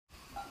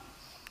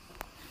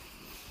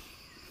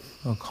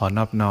ขอน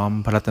อบน้อม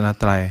พระรัตน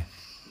ตรัย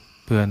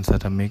เพื่อนสั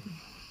ตมิก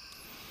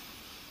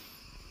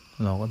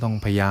เราก็ต้อง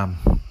พยายา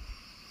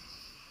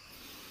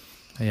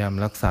ม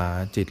รักษา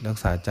จิตรัก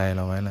ษาใจเร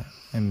าไว้แหละ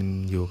ให้มัน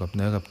อยู่กับเ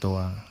นื้อกับตัว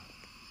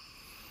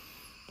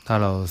ถ้า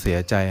เราเสีย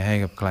ใจให้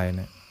กับใครเ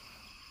นี่ย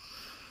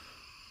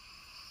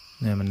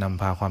มันน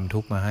ำพาความทุ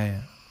กข์มาให้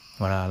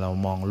เวลาเรา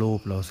มองรูป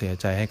เราเสีย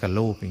ใจให้กับ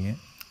รูปอย่างเงี้ย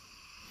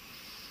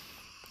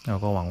เรา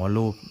ก็หวังว่า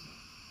รูป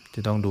จะ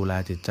ต้องดูแล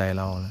จิตใจ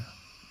เราแล้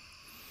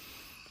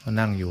ว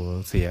นั่งอยู่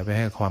เสียไปใ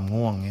ห้ความ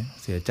ง่วงเงี้ย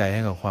เสียใจใ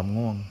ห้กับความ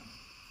ง่วง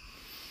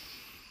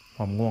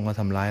ก็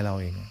ทำร้ายเรา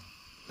เอง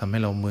ทำให้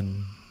เรามึน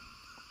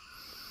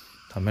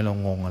ทำให้เรา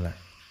งงอะไร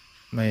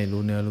ไม่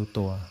รู้เนื้อรู้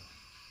ตัว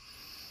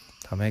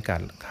ทำให้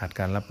ขาด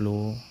การรับ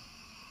รู้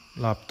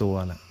รอบตัว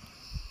แหละ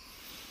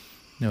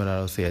เนี่ยเวลา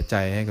เราเสียใจ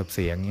ให้กับเ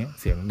สียงเงี้ย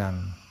เสียงดัง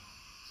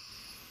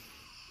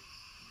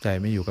ใจ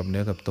ไม่อยู่กับเ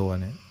นื้อกับตัว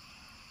เนี่ย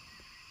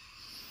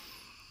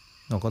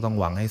เราก็ต้อง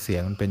หวังให้เสีย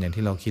งมันเป็นอย่าง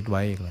ที่เราคิดไ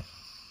ว้อีกแหละ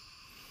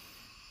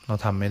เรา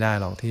ทำไม่ได้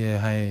หรอกที่จะ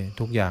ให้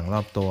ทุกอย่างร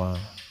อบตัว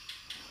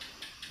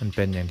มันเ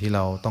ป็นอย่างที่เร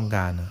าต้องก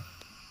ารนะ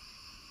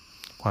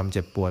ความเ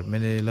จ็บปวดไม่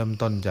ได้เริ่ม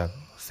ต้นจาก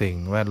สิ่ง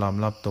แวดล้อม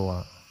รอบตัว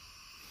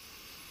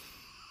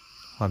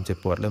ความเจ็บ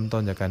ปวดเริ่มต้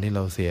นจากการที่เร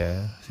าเ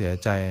สีย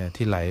ใจ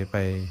ที่ไหลไป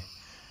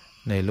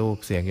ในรูป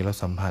เสียงกลิ่นรส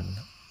สัมผัส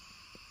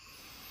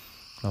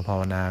เราภา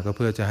วนาก็เ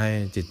พื่อจะให้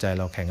จิตใจ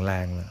เราแข็งแร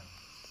ง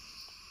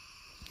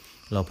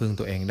เราพึ่ง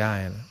ตัวเองได้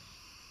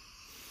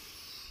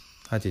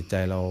ถ้าจิตใจ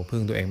เราพึ่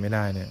งตัวเองไม่ไ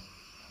ด้เนี่ย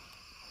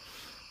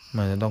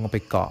มันจะต้องไป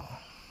เก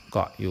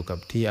าะอยู่กับ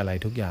ที่อะไร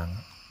ทุกอย่าง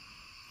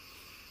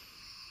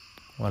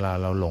เวลา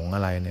เราหลงอ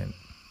ะไรเนี่ย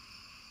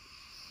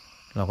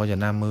เราก็จะ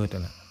หน้ามืด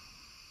แหละ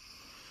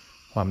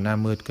ความหน้า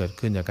มืดเกิด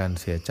ขึ้นจากการ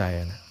เสียใจ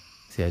นะ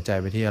เสียใจ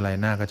ไปที่อะไร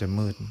หน้าก็จะ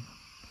มืด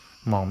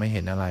มองไม่เ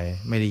ห็นอะไร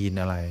ไม่ได้ยิน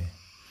อะไร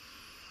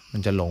มั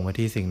นจะหลงไป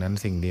ที่สิ่งนั้น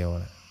สิ่งเดียว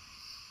แหละ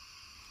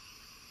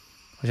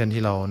เพราะฉะนั้น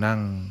ที่เรานั่ง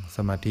ส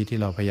มาธิที่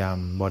เราพยายาม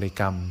บริ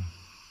กรรม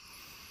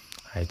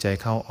หายใจ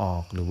เข้าออ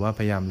กหรือว่าพ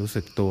ยายามรู้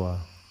สึกตัว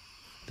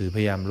หรือพ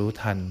ยายามรู้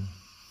ทัน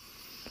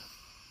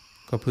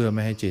ก็เพื่อไ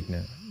ม่ให้จิตเ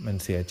นี่ยมัน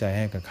เสียใจใ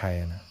ห้กับใคร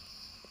นะ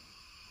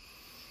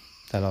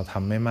แต่เราท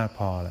ำไม่มากพ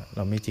อละเร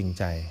าไม่จริง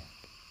ใจ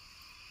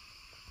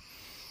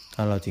ถ้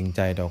าเราจริงใ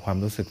จต่อความ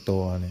รู้สึกตั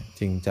วเนี่ย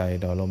จริงใจ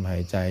ต่อลมหา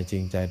ยใจจริ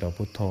งใจต่อ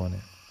พุทโธเ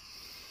นี่ย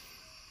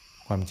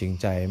ความจริง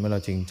ใจเมื่อเรา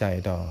จริงใจ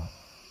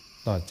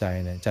ต่อใจ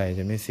เนี่ยใจจ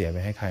ะไม่เสียไป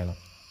ให้ใครหรอก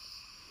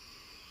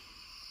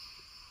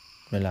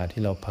เวลา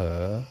ที่เราเผลอ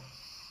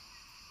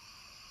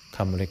ค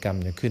ำบริกรรม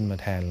จะขึ้นมา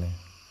แทนเลย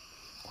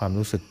ความ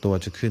รู้สึกตัว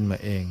จะขึ้นมา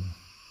เอง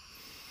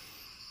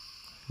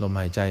ลม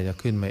หายใจจะ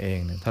ขึ้นมาเอง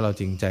เนี่ยถ้าเรา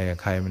จริงใจกับ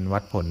ใครมันวั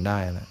ดผลได้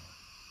แล้ว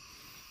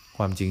ค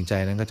วามจริงใจ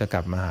นั้นก็จะก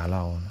ลับมาหาเร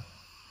านะ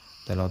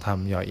แต่เราท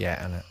ำเหยาะแยะ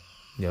แหละ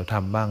เดี๋ยวท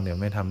ำบ้างเดี๋ยว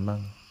ไม่ทำบ้า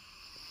ง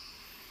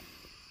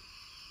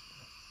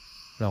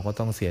เราก็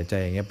ต้องเสียใจ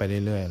อย่างเงี้ยไป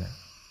เรื่อยๆแหละ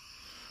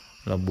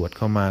เราบวชเ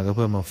ข้ามาก็เ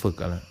พื่อมาฝึก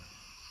อะไร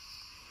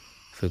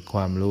ฝึกคว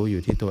ามรู้อ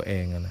ยู่ที่ตัวเอ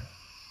งอะไร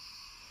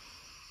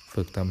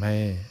ฝึกทำให้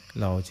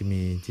เราจะ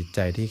มีจิตใจ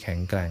ที่แข็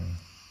งแกร่ง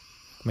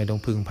ไม่ต้อ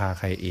งพึ่งพา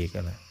ใครอีกอ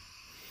ะไร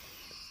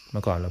เ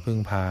มื่อก่อนเราพึ่ง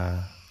พา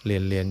เ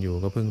รียนอยู่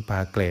ก็พึ่งพา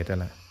เกรดอะ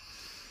ไร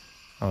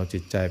เอาจิ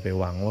ตใจไป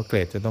หวังว่าเกร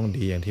ดจะต้อง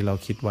ดีอย่างที่เรา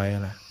คิดไว้อ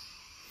ะไร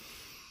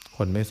ค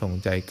นไม่สน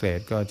ใจเกรด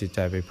ก็จิตใจ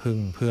ไปพึ่ง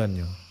เพื่อนอ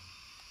ยู่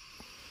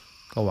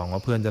ก็หวังว่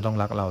าเพื่อนจะต้อง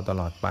รักเราต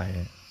ลอดไป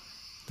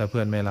ถ้าเพื่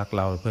อนไม่รักเ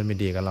ราเพื่อนไม่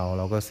ดีกับเร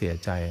าก็เสีย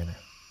ใจนะ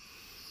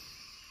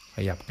ข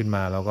ยับขึ้นม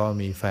าเราก็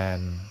มีแฟน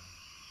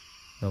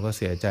เราก็เ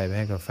สียใจไปใ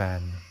ห้กับแฟ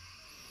น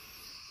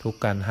ทุก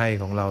การให้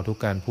ของเราทุก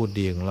การพูด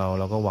ดีของเร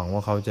าก็หวังว่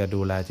าเขาจะ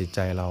ดูแลจิตใจ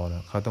เราน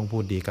ะเขาต้องพู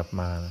ดดีกลับ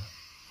มานะ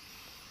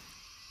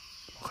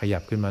ขยั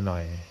บขึ้นมาหน่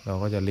อยเรา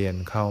ก็จะเรียน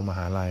เข้ามห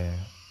าลัย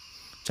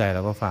ใจเร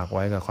าก็ฝากไ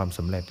ว้กับความส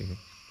ำเร็จอีก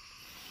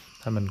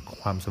ถ้ามัน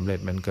ความสำเร็จ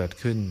มันเกิด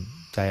ขึ้น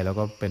ใจเรา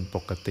ก็เป็นป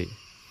กติ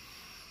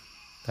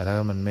แต่ถ้า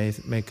มัน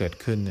ไม่เกิด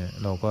ขึ้นเนี่ย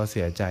เราก็เ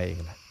สียใจอี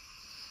กแหละ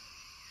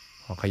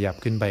พอขยับ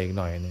ขึ้นไปอีก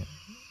หน่อยเนี่ย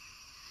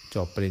จ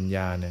บปริญญ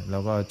าเนี่ยเรา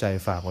ก็ใจ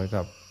ฝากไว้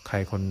กับใคร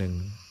คนหนึ่ง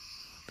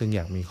ซึ่งอ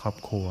ยากมีครอบ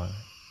ครัว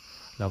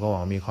เราก็ห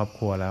วังมีครอบค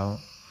รัวแล้ว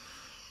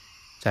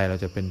ใจเรา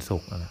จะเป็นสุ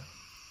ขนะ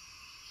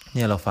เ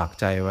นี่ยเราฝาก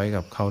ใจไว้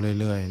กับเขา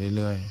เรื่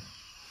อย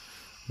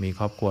ๆมีค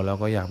รอบครัวแล้ว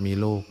ก็อยากมี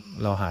ลูก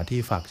เราหาที่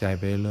ฝากใจไ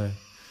ปเรื่อย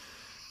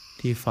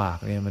ๆที่ฝาก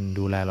เนี่ยมัน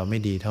ดูแลเราไม่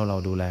ดีเท่าเรา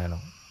ดูแลหร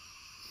อก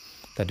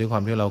แต่ด้วยควา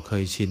มที่เราเค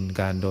ยชิน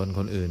การโดนค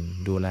นอื่น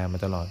ดูแลมา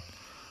ตลอด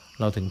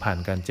เราถึงผ่าน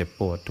การเจ็บ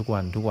ปวดทุก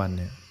วันเ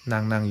นี่ย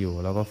นั่งอยู่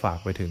แล้วก็ฝาก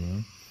ไปถึง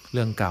เ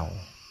รื่องเก่า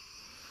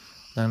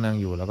นั่ง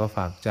อยู่แล้วก็ฝ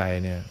ากใจ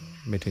เนี่ย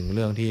ไปถึงเ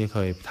รื่องที่เค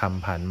ยท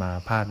ำผ่านมา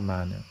พลาดมา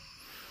เนี่ย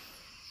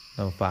เร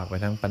าฝากไป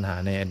ทั้งปัญหา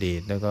ในอดี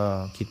ตแล้วก็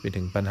คิดไป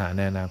ถึงปัญหาใ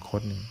นอนาคต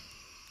เ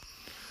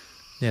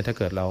นี่ยถ้าเ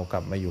กิดเราก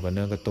ลับมาอยู่กับเ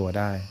นื้อกับตัว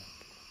ได้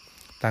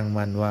ตั้ง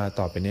มั่นว่า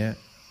ต่อไปเนี้ย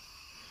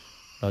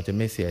เราจะไ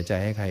ม่เสียใจ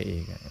ให้ใครอี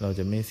กเราจ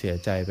ะไม่เสีย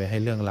ใจไปให้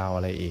เรื่องราวอ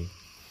ะไรอีก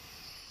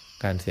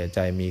การเสียใจ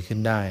มีขึ้น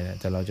ได้นะ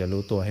แต่เราจะ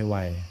รู้ตัวให้ไว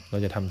เรา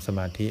จะทำสม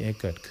าธิให้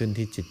เกิดขึ้น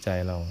ที่จิตใจ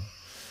เรา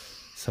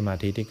สมา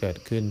ธิที่เกิด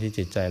ขึ้นที่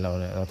จิตใจเรา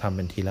เนี่ยเราทำเ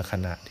ป็นทีละข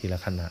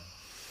ณะ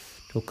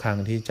ทุกครั้ง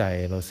ที่ใจ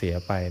เราเสีย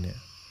ไปเนี่ย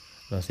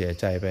เราเสีย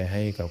ใจไปใ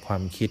ห้กับควา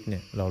มคิดเนี่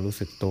ยเรารู้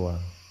สึกตัว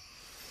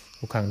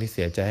ทุกครั้งที่เ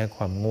สียใจให้ค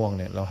วามง่วง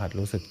เนี่ยเราหัด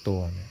รู้สึกตัว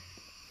เนี่ย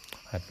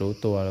หัดรู้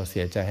ตัวเราเ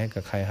สียใจให้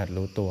กับใครหัด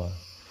รู้ตัว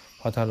เ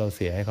พราะถ้าเราเ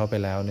สียให้เขาไป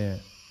แล้วเนี่ย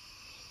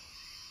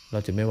เรา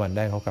จะไม่หวั่นไ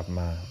ด้เขากลับ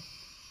มา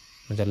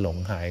มันจะหลง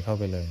หายเข้า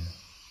ไปเลย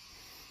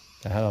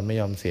แต่ถ้าเราไม่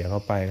ยอมเสียเขา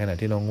ไปขณะ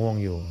ที่เราง่วง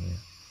อยู่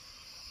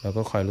เรา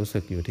ก็คอยรู้สึ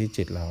กอยู่ที่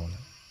จิตเรา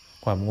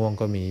ความง่วง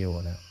ก็มีอยู่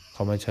นะเข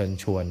ามาเชิญ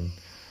ชวน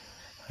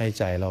ให้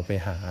ใจเราไป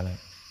หาอะไร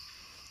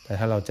แต่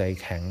ถ้าเราใจ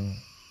แข็ง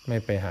ไม่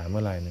ไปหาเมื่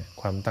อไหร่เนี่ย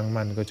ความตั้ง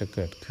มั่นก็จะเ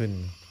กิดขึ้น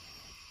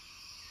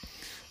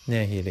เนี่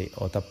ยฮิริโอ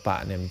ตตัปปะ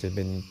เนี่ยมันจะเ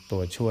ป็นตั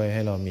วช่วยใ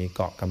ห้เรามีเ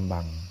กาะกำ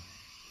บัง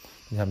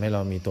มันทำให้เร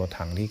ามีตัว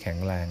ถังที่แข็ง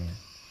แรง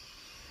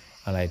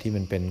อะไรที่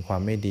มันเป็นควา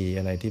มไม่ดี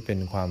อะไรที่เป็น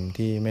ความ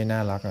ที่ไม่น่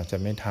ารักอาจจะ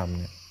ไม่ทำ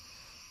เนี่ย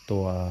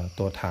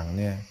ตัวถัง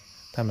เนี่ย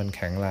ถ้ามันแ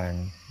ข็งแรง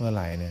เมื่อไห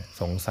ร่เนี่ย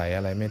สงสัยอ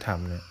ะไรไม่ท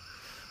ำเนี่ย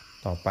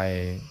ต่อไป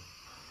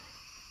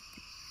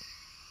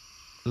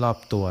รอบ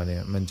ตัวเนี่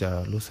ยมันจะ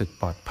รู้สึก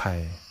ปลอดภัย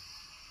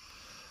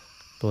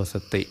ตัวส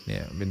ติเนี่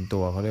ยเป็นตั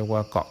วเขาเรียกว่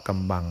าเกาะก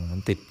ำบังมั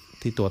นติด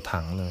ที่ตัว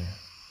ถังเลย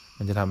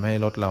มันจะทำให้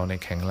รถเราใน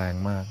แข็งแรง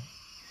มาก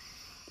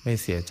ไม่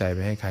เสียใจไป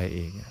ให้ใคร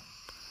อีก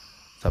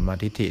สัมมา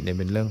ทิฏฐิเนี่ย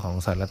เป็นเรื่องของ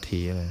สัรลัท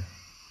ธิเลย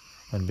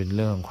มันเป็นเ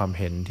รื่องของความ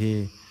เห็นที่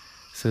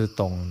ซื่อ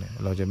ตรงเนี่ย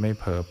เราจะไม่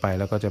เผลอไป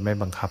แล้วก็จะไม่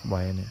บังคับไ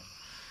ว้เนี่ย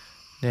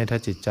ถ้า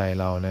จิตใจ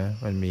เรานะ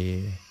มันมี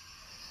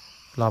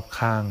รอบ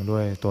ข้างด้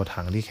วยตัว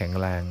ถังที่แข็ง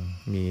แรง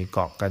มีเก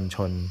าะกันช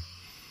น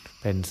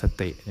เป็นส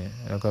ติเนี่ย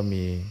แล้วก็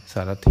มีส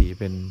ารถี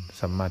เป็น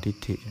สัมมาทิฏ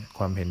ฐิค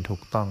วามเห็นถู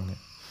กต้องเนี่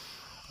ย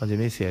เราจะ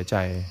ไม่เสียใจ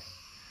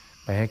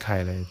ไปให้ใคร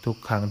เลยทุก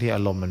ครั้งที่อ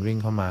ารมณ์มันวิ่ง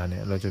เข้ามาเนี่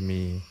ยเราจะ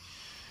มี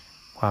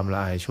ความละ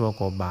อายชั่ว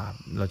กลัวบาป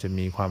เราจะ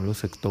มีความรู้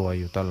สึกตัว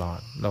อยู่ตลอด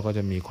เราก็จ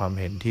ะมีความ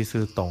เห็นที่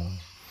ซื่อตรง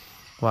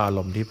ว่าอาร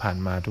มณ์ที่ผ่าน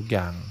มาทุกอ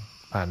ย่าง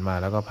ผ่านมา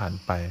แล้วก็ผ่าน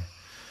ไป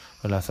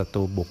เวลาศัต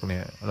รูบุกเนี่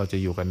ยเราจะ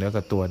อยู่กับเนื้อ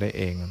กับตัวได้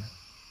เอง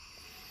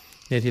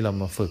เนี่ยที่เรา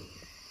มาฝึก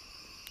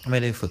ไม่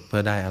ได้ฝึกเพื่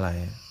อได้อะไร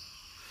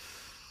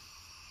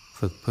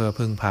ฝึกเพื่อ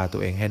พึ่งพาตั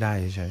วเองให้ได้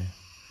ใช่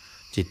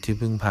จิตที่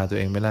พึ่งพาตัวเ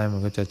องไม่ได้มั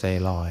นก็จะใจ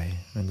ลอย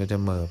มันก็จะ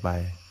เหม่อไป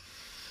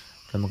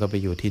แล้วมันก็ไป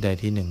อยู่ที่ใด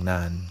ที่หนึ่งน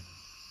าน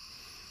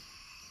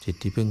จิต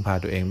ที่พึ่งพา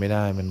ตัวเองไม่ไ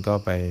ด้มันก็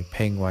ไปเ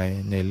พ่งไว้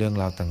ในเรื่อง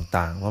ราว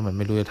ต่างๆว่ามันไ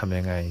ม่รู้จะทำ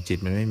ยังไงจิต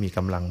มันไม่มีก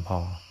ำลังพอ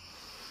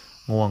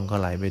ง่วงก็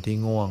ไหลไปที่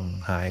ง่วง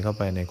หายเข้าไ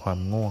ปในความ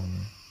ง่วง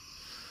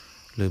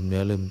ลืมเนื้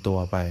อลืมตัว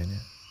ไปเนี่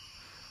ย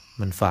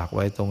มันฝากไ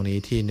ว้ตรงนี้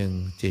ที่หนึ่ง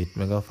จิต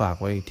มันก็ฝาก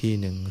ไว้อีกที่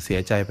หนึ่งเสีย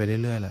ใจไป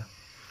เรื่อยๆล่ะ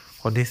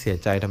คนที่เสีย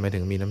ใจทำไมถึ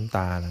งมีน้ำต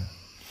าล่ะ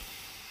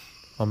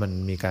เพราะมัน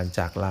มีการจ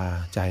ากลา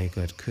ใจเ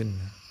กิดขึ้น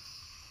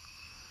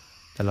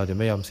แต่เราจะไ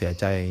ม่ยอมเสีย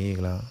ใจอย่างนี้อี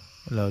กแล้ว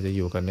เราจะอ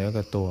ยู่กับเนื้อ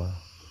กับตัว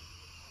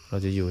เรา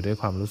จะอยู่ด้วย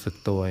ความรู้สึก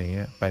ตัวอย่างเ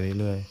งี้ยไป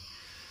เรื่อย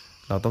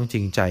ๆเราต้องจริ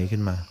งใจขึ้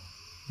นมา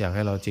อยากใ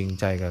ห้เราจริง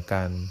ใจกับก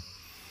าร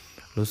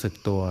รู้สึก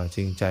ตัวจ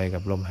ริงใจกั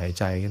บลมหาย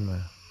ใจขึ้นมา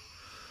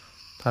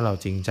ถ้าเรา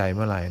จริงใจเ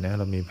มื่อไหร่นะ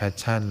เรามีแพช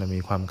ชั่นเรา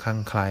มีความคลั่ง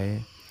ไคล้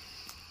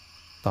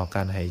ต่อก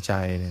ารหายใจ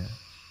เนี่ย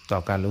ต่อ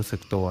การรู้สึ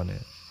กตัวเนี่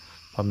ย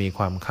พอมีค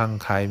วามคลั่ง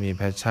ไคล้มีแ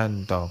พชชั่น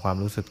ต่อความ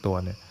รู้สึกตัว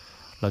เนี่ย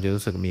เราจะ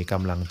รู้สึกมีก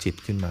ำลังจิต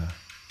ขึ้นมา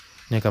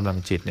เนี่ยกำลัง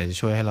จิตเนี่ยจะ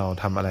ช่วยให้เรา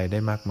ทำอะไรได้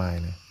มากมาย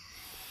เลย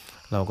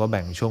เราก็แ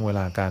บ่งช่วงเวล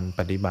าการป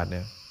ฏิบัติเ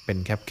นี่ยเป็น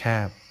แค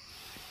บ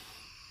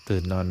ๆตื่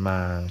นนอนมา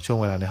ช่วง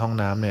เวลาในห้อง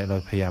น้ำเนี่ยเรา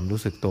พยายามรู้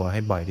สึกตัวให้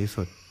บ่อยที่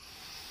สุด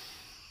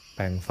แป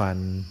รงฟัน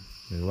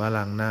หรือว่า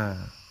ล้างหน้า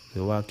ห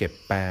รือว่าเก็บ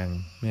แปรง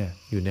เนี่ย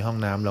อยู่ในห้อง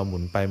น้ำเราหมุ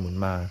นไปหมุน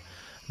มา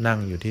นั่ง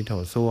อยู่ที่โถ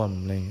ส้วม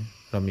อะไร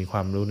เรามีคว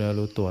ามรู้เนื้อ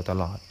รู้ตัวต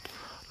ลอด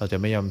เราจะ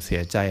ไม่ยอมเสี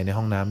ยใจใน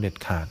ห้องน้ำเด็ด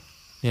ขาด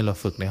เนี่ยเรา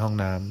ฝึกในห้อง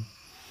น้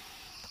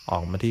ำออ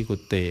กมาที่กุ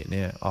ฏิเ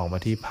นี่ยออกมา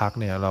ที่พัก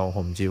เนี่ยเรา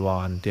ห่มจีว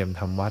รเตรียม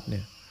ทำวัดเ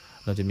นี่ย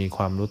เราจะมีค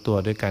วามรู้ตัว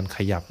ด้วยการข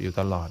ยับอยู่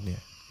ตลอดเนี่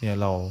ย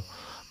เรา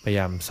พยาย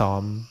ามซ้อ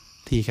ม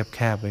ที่แค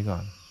บๆไว้ก่อ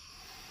น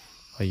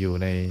พออยู่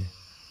ใน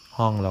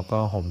ห้องเราก็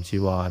ห่มจี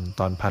วร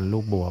ตอนพันลู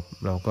กบวบ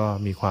เราก็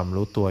มีความ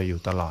รู้ตัวอยู่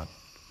ตลอด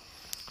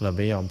เราไ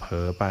ม่ยอมเผล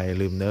อไป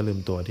ลืมเนื้อลืม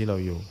ตัวที่เรา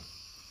อยู่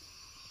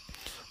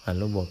พัน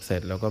ลูกบวบเสร็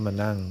จเราก็มา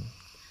นั่ง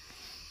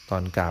ตอ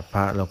นกราบพ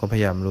ระเราก็พ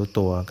ยายามรู้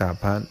ตัวกราบ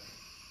พระ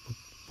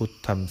พุทธ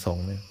ธรรมสง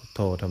ฆ์เนี่ยพุทโธ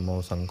ธัมโม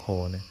สังโฆ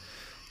เนี่ย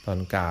ตอน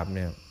กราบเ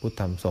นี่ยพุทธ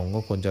ธรรมสงฆ์ก็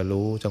ควรจะ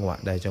รู้จังหวะ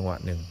ใดจังหวะ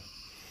หนึ่ง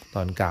ต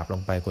อนกราบล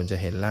งไปควรจะ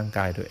เห็นร่างก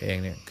ายตัวเอง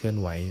เนี่ยเคลื่อน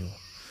ไหวอยู่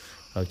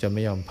เราจะไ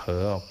ม่ยอมเผล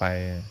อออกไป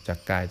จาก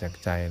กายจาก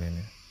ใจเลยเ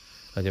นี่ย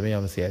เราจะไม่ย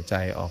อมเสียใจ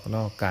ออกน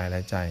อกกายแล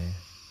ะใจ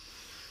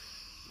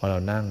พอเรา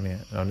นั่งเนี่ย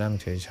เรานั่ง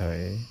เฉย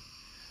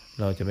ๆ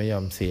เราจะไม่ยอ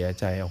มเสีย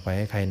ใจออกไปใ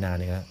ห้ใครนาน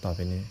อีกแล้วต่อไป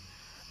นี้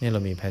เนี่ยเรา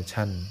มีแพช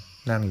ชั่น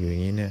นั่งอยู่อย่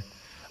างนี้เนี่ย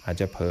อาจ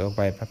จะเผลอออกไ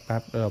ปแป๊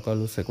บๆแล้วเราก็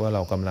รู้สึกว่าเร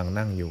ากำลัง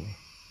นั่งอยู่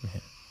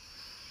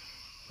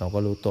เราก็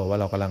รู้ตัวว่า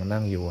เรากำลัง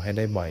นั่งอยู่ให้ไ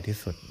ด้บ่อยที่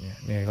สุดเ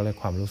นี่ยเขาเรียก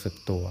ความรู้สึก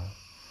ตัว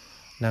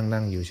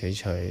นั่งอยู่เ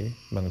ฉย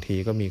ๆบางที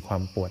ก็มีควา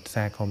มปวดแท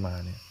รกเข้ามา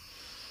เ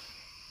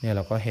นี่ยเ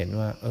ราก็เห็น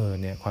ว่า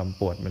เนี่ยความ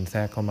ปวดมันแทร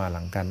กเข้ามาห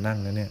ลังการนั่ง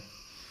นะเนี่ย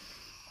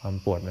ความ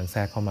ปวดมันแทร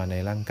กเข้ามาใน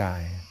ร่างกา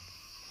ย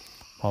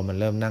พอมัน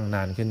เริ่มนั่งน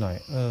านขึ้นหน่อย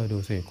ดู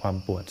สิความ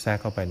ปวดแทรก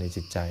เข้าไปใน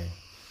จิตใจ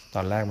ต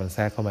อนแรกมันแท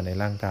รกเข้ามาใน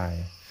ร่างกาย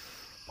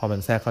พอมั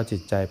นแทรกเข้าจิ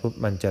ตใจปุ๊บ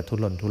มันจะทุ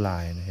รนทุรา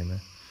ยเห็นไหม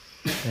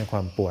ในคว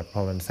ามปวดพ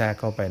อมันแทรก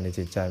เข้าไปใน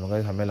จิตใจมันก็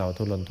จะทำให้เรา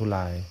ทุรนทุร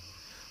าย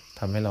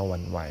ทำให้เราห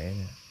วั่นไหว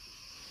เนี่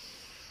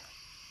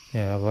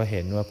ยเราก็เ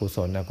ห็นว่ากุศ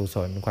ลอกุศ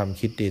ลความ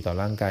คิดดีต่อ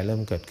ร่างกายเริ่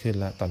มเกิดขึ้น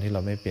แล้วตอนที่เร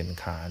าไม่เปลี่ยน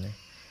ขาเ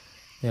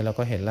นี่ยเรา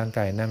ก็เห็นร่างก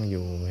ายนั่งอ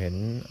ยู่เห็น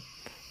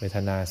เวท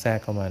นาแทรก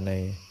เข้ามาใน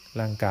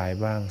ร่างกาย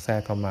บ้างแทร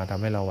กเข้ามาท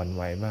ำให้เราหวั่นไ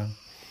หวบ้าง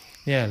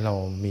เนี่ยเรา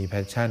มีแพ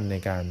ชชั่นใน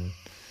การ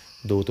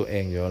ดูตัวเอ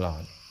งอยู่ตลอ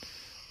ด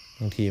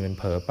บางทีมัน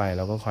เผลอไปเ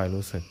ราก็คอย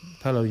รู้สึก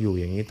ถ้าเราอยู่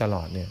อย่างนี้ตล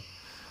อดเนี่ย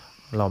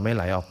เราไม่ไ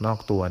หลออกนอก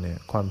ตัวเนี่ย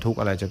ความทุกข์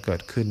อะไรจะเกิ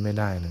ดขึ้นไม่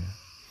ได้เลย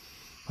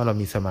เพราะเรา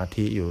มีสมา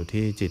ธิอยู่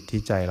ที่จิตที่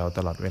ใจเราต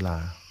ลอดเวลา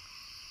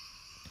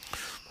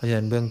เพราะฉะ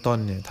นั้นเบื้องต้น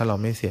เนี่ยถ้าเรา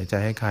ไม่เสียใจ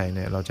ให้ใครเ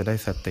นี่ยเราจะได้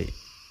สติ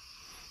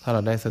ถ้าเร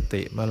าได้ส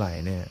ติเมื่อไหร่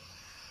เนี่ย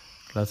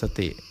เราส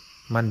ติ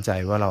มั่นใจ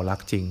ว่าเรารัก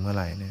จริงเมื่อไ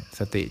หร่เนี่ย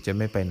สติจะ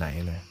ไม่ไปไหน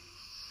เลย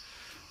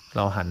เร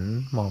าหัน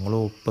มอง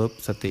รูปปุ๊บ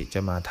สติจ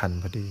ะมาทัน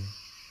พอดี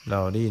เรา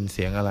ได้ยินเ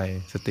สียงอะไร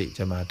สติจ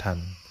ะมาทัน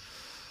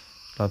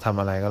เราทำ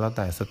อะไรก็แล้วแ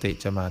ต่สติ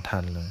จะมาทั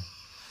นเลย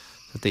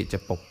สติจะ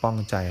ปกป้อง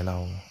ใจเรา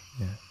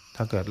เนี่ย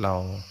ถ้าเกิดเรา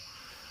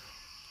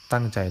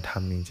ตั้งใจท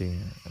ำจริง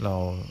ๆเรา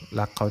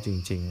รักเขาจ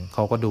ริงๆเข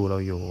าก็ดูเรา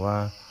อยู่ว่า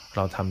เร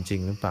าทำจริ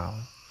งหรือเปล่า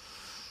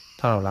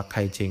ถ้าเรารักใค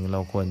รจริงเร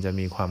าควรจะ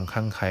มีความค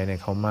ลั่งไคล้ใน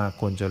เขามาก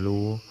ควรจะ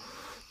รู้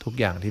ทุก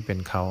อย่างที่เป็น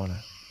เขาน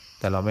ะ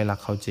แต่เราไม่รัก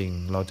เขาจริง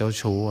เราเจ้า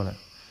ชู้นะ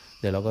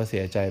เดี๋ยวเราก็เสี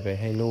ยใจไป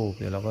ให้รูป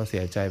เดี๋ยวเราก็เสี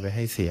ยใจไปใ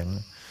ห้เสียง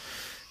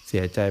เสี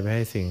ยใจไปใ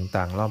ห้สิ่ง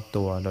ต่างรอบ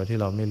ตัวโดยที่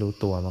เราไม่รู้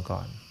ตัวมาก่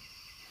อน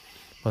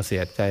พอเสี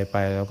ยใจไป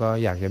แล้วก็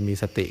อยากจะมี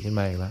สติขึ้น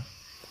มาอีกแล้ว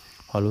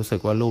พอรู้สึก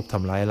ว่ารูปท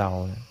ำร้ายเรา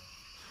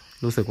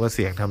รู้สึกว่าเ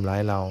สียงทำร้า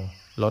ยเรา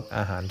รสอ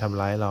าหารท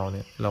ำร้ายเราเ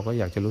นี่ยเราก็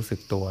อยากจะรู้สึก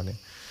ตัวเนี่ย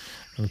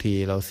บางที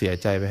เราเสีย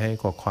ใจไปให้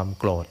กับความ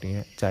โกรธอย่างเ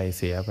งี้ยใจเ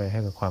สียไปให้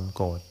กับความโ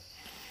กรธ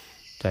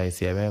ใจเ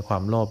สียไปให้ควา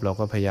มโลภเรา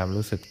ก็พยายาม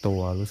รู้สึกตั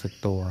ว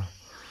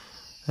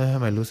ทำ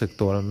ไมรู้สึก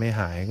ตัวเราไม่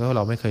หายก็เ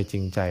ราไม่เคยจริ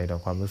งใจต่อ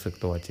ความรู้สึก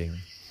ตัวจริง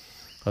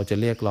เราจะ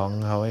เรียกร้อง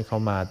เขาให้เขา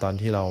มาตอน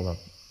ที่เราแบบ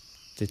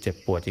จะเจ็บ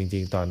ปวดจริ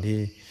งๆตอนที่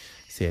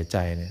เสียใจ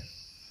เนี่ย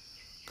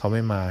เขาไ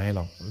ม่มาให้ห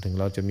รอกถึง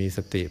เราจะมีส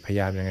ติพยา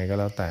ยามยังไงก็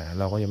แล้วแต่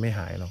เราก็ยังไม่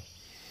หายหรอก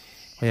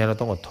เพราะฉะนั้นเรา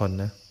ต้องอดทน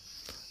นะ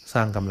สร้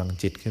างกำลัง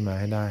จิตขึ้นมา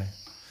ให้ได้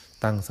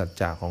ตั้งสัจ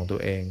จะของตัว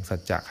เองสัจ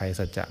จะใคร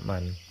สัจจะมั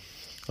น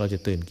เราจะ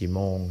ตื่นกี่โ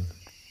มง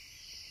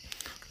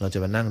เราจะ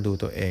มานั่งดู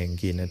ตัวเอง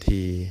กี่นา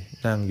ที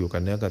นั่งอยู่กั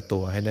บเนื้อกับตั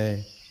วให้ได้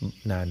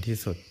นานที่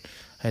สุด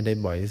ให้ได้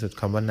บ่อยที่สุด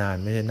คำว่านาน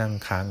ไม่ใช่นั่ง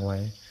ค้างไว้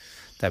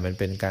แต่มัน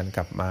เป็นการก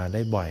ลับมาไ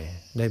ด้บ่อ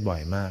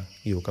ยมาก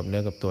อยู่กับเนื้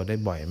อกับตัวได้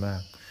บ่อยมา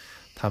ก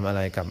ทำอะไ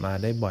รกลับมา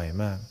ได้บ่อย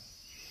มาก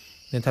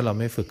เนี่ยถ้าเรา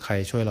ไม่ฝึกใคร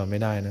ช่วยเราไม่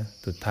ได้นะ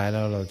สุดท้ายแล้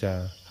วเราจะ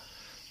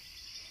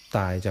ต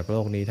ายจากโล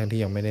กนี้ทั้งที่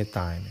ยังไม่ได้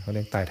ตายเขาเ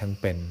รียกตายทั้ง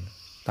เป็น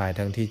ตาย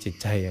ทั้งที่จิต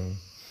ใจยัง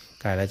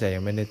กายและใจยั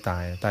งไม่ได้ตา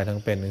ยทั้ง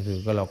เป็นก็คือ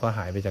ก็เราก็ห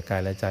ายไปจากกา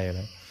ยและใจแ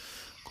ล้ว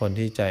คน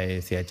ที่ใจ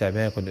เสียใจแ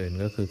ม่คนอื่น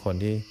ก็คือคน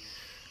ที่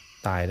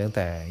ตายตั้งแ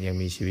ต่ยัง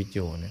มีชีวิตอ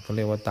ยู่เนี่ยเขาเ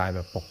รียกว่าตายแบ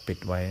บปกปิด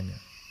ไว้เนี่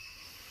ย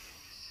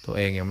ตัวเ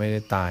องยังไม่ได้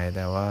ตายแ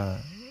ต่ว่า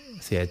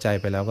เสียใจ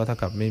ไปแล้วก็เท่า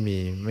กับไม่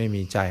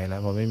มีใจแล้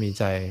วพอไม่มี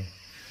ใจ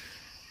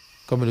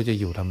ก็ไม่รู้จะ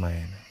อยู่ทำไม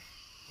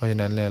เพราะฉะ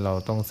นั้นเลยเรา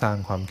ต้องสร้าง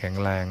ความแข็ง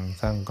แรง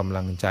สร้างกำ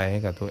ลังใจให้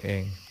กับตัวเอ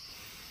ง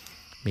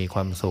มีคว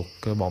ามสุข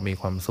ก็บอกมี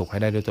ความสุขให้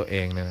ได้ด้วยตัวเอ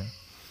งนะ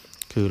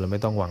คือเราไม่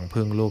ต้องหวัง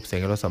พึ่งรูปเสีย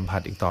งรสสัมผั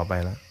สอีกต่อไป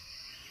แล้ว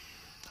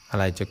อะ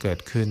ไรจะเกิด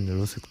ขึ้น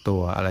รู้สึกตั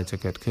วอะไรจะ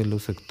เกิดขึ้น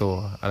รู้สึกตัว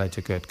อะไรจ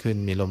ะเกิดขึ้น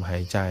มีลมหา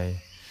ยใจ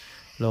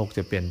โลกจ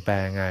ะเปลี่ยนแปล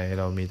งไง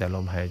เรามีแต่ล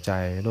มหายใจ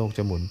โลกจ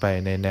ะหมุนไป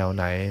ในแนวไ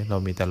หนเรา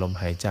มีแต่ลม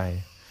หายใจ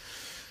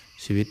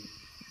ชีวิต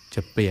จ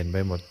ะเปลี่ยนไป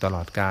หมดตล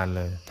อดกาลเ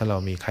ลยถ้าเรา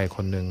มีใครค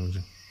นหนึ่ง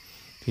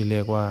ที่เรี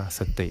ยกว่าส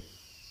ติ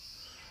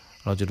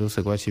เราจะรู้สึ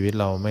กว่าชีวิต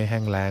เราไม่แห้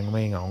งแล้งไ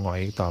ม่เหงาหงอย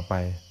อีกต่อไป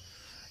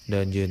เ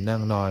ดินยืนนั่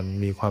งนอน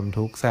มีความ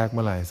ทุกข์แทรกเ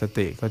มื่อไหร่ส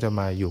ติก็จะ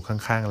มาอยู่ข้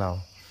างๆเรา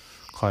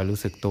คอยรู้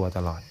สึกตัวต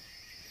ลอด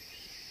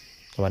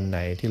วันไหน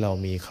ที่เรา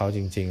มีเขาจ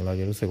ริงๆเรา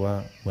จะรู้สึกว่า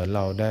เหมือนเ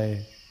ราได้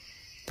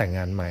แต่งง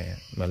านใหม่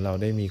เหมือนเรา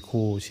ได้มี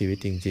คู่ชีวิต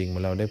จริงๆเหมื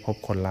อนเราได้พบ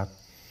คนรัก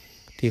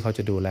ที่เขาจ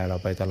ะดูแลเรา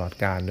ไปตลอด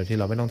กาลโดยที่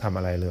เราไม่ต้องทำ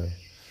อะไรเลย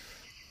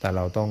แต่เ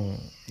ราต้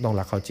อง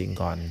รักเขาจริง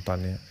ก่อนตอน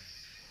นี้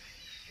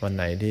วันไ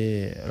หนที่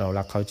เรา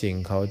รักเขาจริง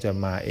เขาจะ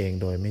มาเอง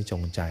โดยไม่จ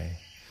งใจ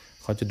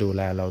เขาจะดูแ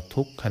ลเรา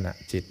ทุกขณะ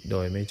จิตโด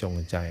ยไม่จง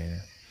ใจ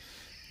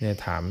เนี่ย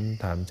ถ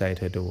ามใจเ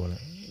ธอดู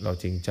เรา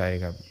จริงใจ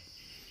กับ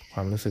คว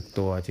ามรู้สึก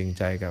ตัวจริง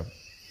ใจกับ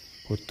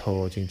พุทโธ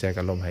จริงใจ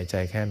กับลมหายใจ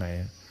แค่ไหน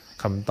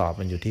คำตอบ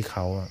มันอยู่ที่เข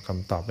าค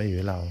ำตอบไม่อยู่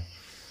ที่เรา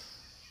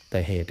แต่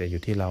เหตุอ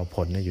ยู่ที่เราผ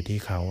ลอยู่ที่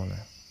เขา